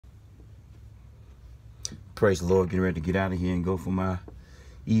Praise the Lord, getting ready to get out of here and go for my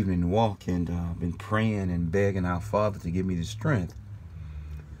evening walk, and been praying and begging our Father to give me the strength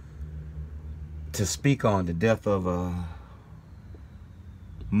to speak on the death of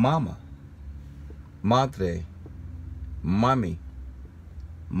mama, madre, mommy,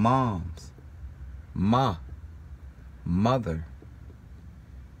 moms, mother.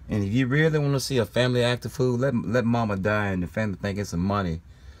 And if you really want to see a family act of fool, let mama die and the family think it's some money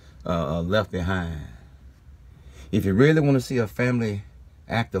left behind. If you really want to see a family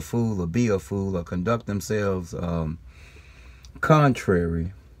act a fool or be a fool or conduct themselves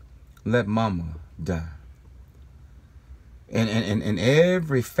contrary, let mama die. And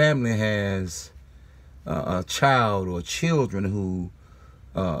every family has a child or children who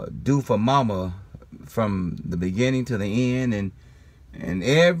do for mama from the beginning to the end, and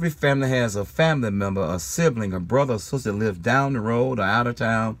every family has a family member, a sibling, a brother or sister that lives down the road or out of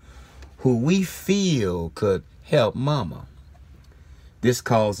town who we feel could help mama. This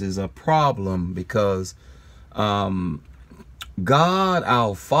causes a problem because God,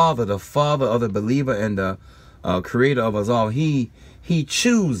 our Father, the Father of the believer and the creator of us all, he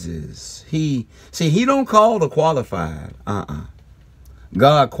chooses. He don't call the qualified.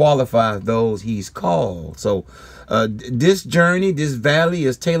 God qualifies those he's called. So this journey, this valley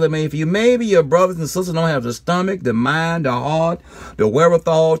is tailor-made for you. Maybe your brothers and sisters don't have the stomach, the mind, the heart, the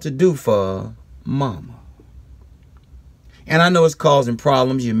wherewithal to do for mama. And I know it's causing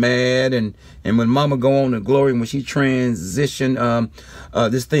problems. You're mad, and when mama go on to glory, when she transition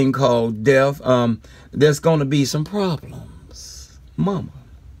this thing called death, there's going to be some problems. Mama,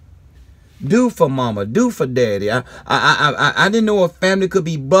 do for mama, do for daddy. I didn't know a family could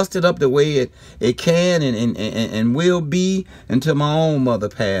be busted up the way it can and will be until my own mother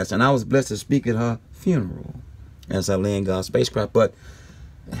passed, and I was blessed to speak at her funeral as I lay in God's spacecraft. But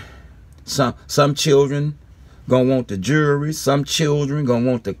some children gonna want the jewelry, some children gonna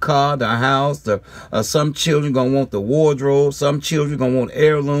want the car, the house, some children gonna want the wardrobe, some children gonna want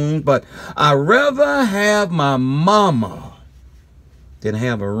heirlooms. But I'd rather have my mama than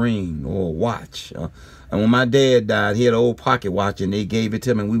have a ring or a watch. And when my dad died, he had an old pocket watch, and they gave it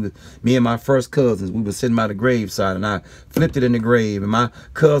to me. And me and my first cousins, we were sitting by the graveside, and I flipped it in the grave. And my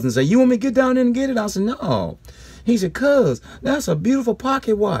cousin said, "You want me to get down there and get it?" I said, "No." He said, "Cuz, that's a beautiful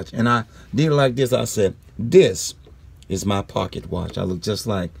pocket watch." And I did it like this. I said, "This is my pocket watch." I look just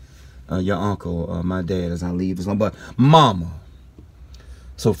like your uncle, my dad, as I leave this one. But mama.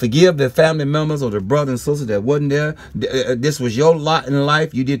 So forgive the family members or the brother and sister that wasn't there. This was your lot in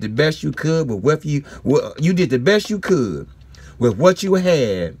life. You did the best you could with what you did the best you could with what you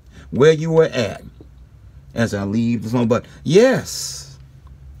had, where you were at, as I leave this one. But yes,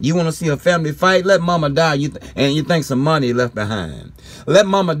 you want to see a family fight? Let mama die, and you think some money left behind. Let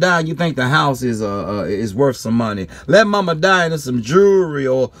mama die, you think the house is worth some money. Let mama die, and there's some jewelry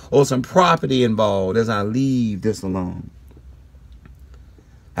or some property involved. As I leave this alone,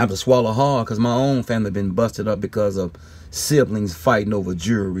 I have to swallow hard because my own family been busted up because of siblings fighting over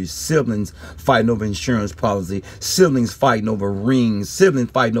jewelry, siblings fighting over insurance policy, siblings fighting over rings, siblings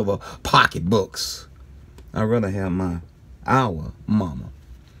fighting over pocketbooks. I'd rather have our mama.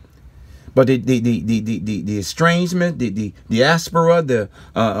 But the estrangement, the diaspora,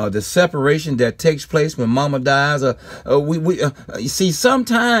 the separation that takes place when mama dies, you see,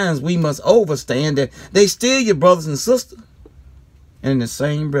 sometimes we must overstand that they still your brothers and sisters. And in the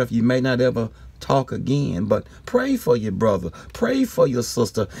same breath, you may not ever talk again, but pray for your brother, pray for your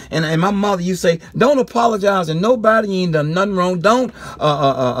sister. And my mother, you say, don't apologize to nobody. You ain't done nothing wrong. Don't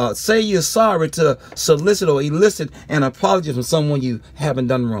say you're sorry to solicit or elicit an apology from someone you haven't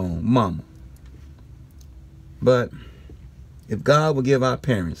done wrong, mama. But if God will give our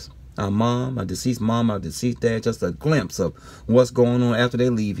parents, our mom, our deceased dad, just a glimpse of what's going on after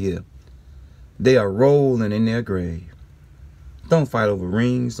they leave here, they are rolling in their grave. Don't fight over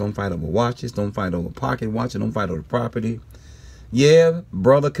rings. Don't fight over watches. Don't fight over pocket watches. Don't fight over property. Yeah,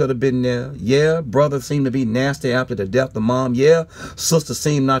 brother could have been there. Yeah, brother seemed to be nasty after the death of mom. Yeah, sister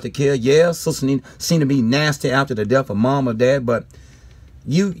seemed not to care. Yeah, sister seemed to be nasty after the death of mom or dad. But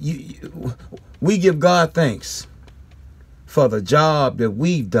we give God thanks for the job that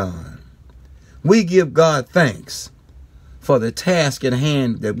we've done. We give God thanks for the task at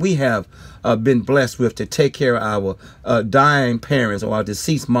hand that we have been blessed with to take care of our dying parents or our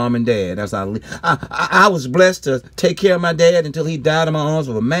deceased mom and dad. As I was blessed to take care of my dad until he died in my arms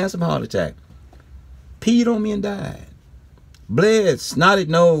with a massive heart attack. Peed on me and died. Bled, snotted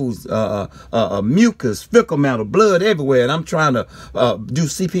nose, mucus, fecal matter, blood everywhere. And I'm trying to do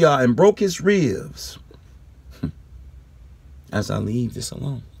CPR and broke his ribs. As I leave this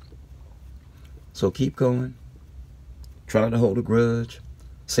alone. So keep going. Try to hold a grudge.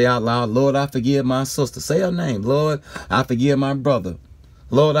 Say out loud, Lord, I forgive my sister. Say her name. Lord, I forgive my brother.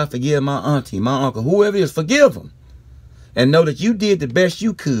 Lord, I forgive my auntie, my uncle, whoever it is, forgive them. And know that you did the best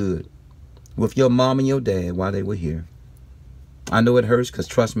you could with your mom and your dad while they were here. I know it hurts because,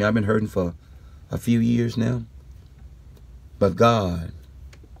 trust me, I've been hurting for a few years now. But God,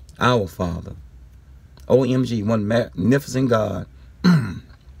 our Father, OMG, one magnificent God,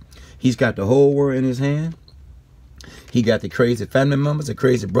 He's got the whole world in His hand. He got the crazy family members, the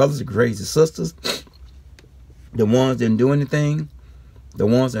crazy brothers, the crazy sisters, the ones that didn't do anything, the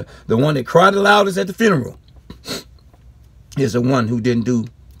one that cried the loudest at the funeral is the one who didn't do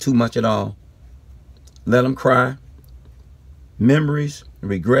too much at all. Let them cry. Memories,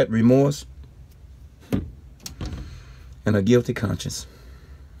 regret, remorse, and a guilty conscience.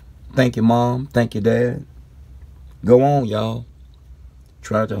 Thank you, Mom. Thank you, Dad. Go on, y'all.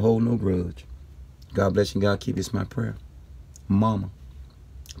 Try to hold no grudge. God bless you. God keep you. It's my prayer. Mama,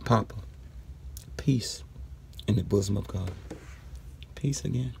 Papa, peace in the bosom of God. Peace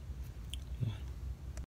again.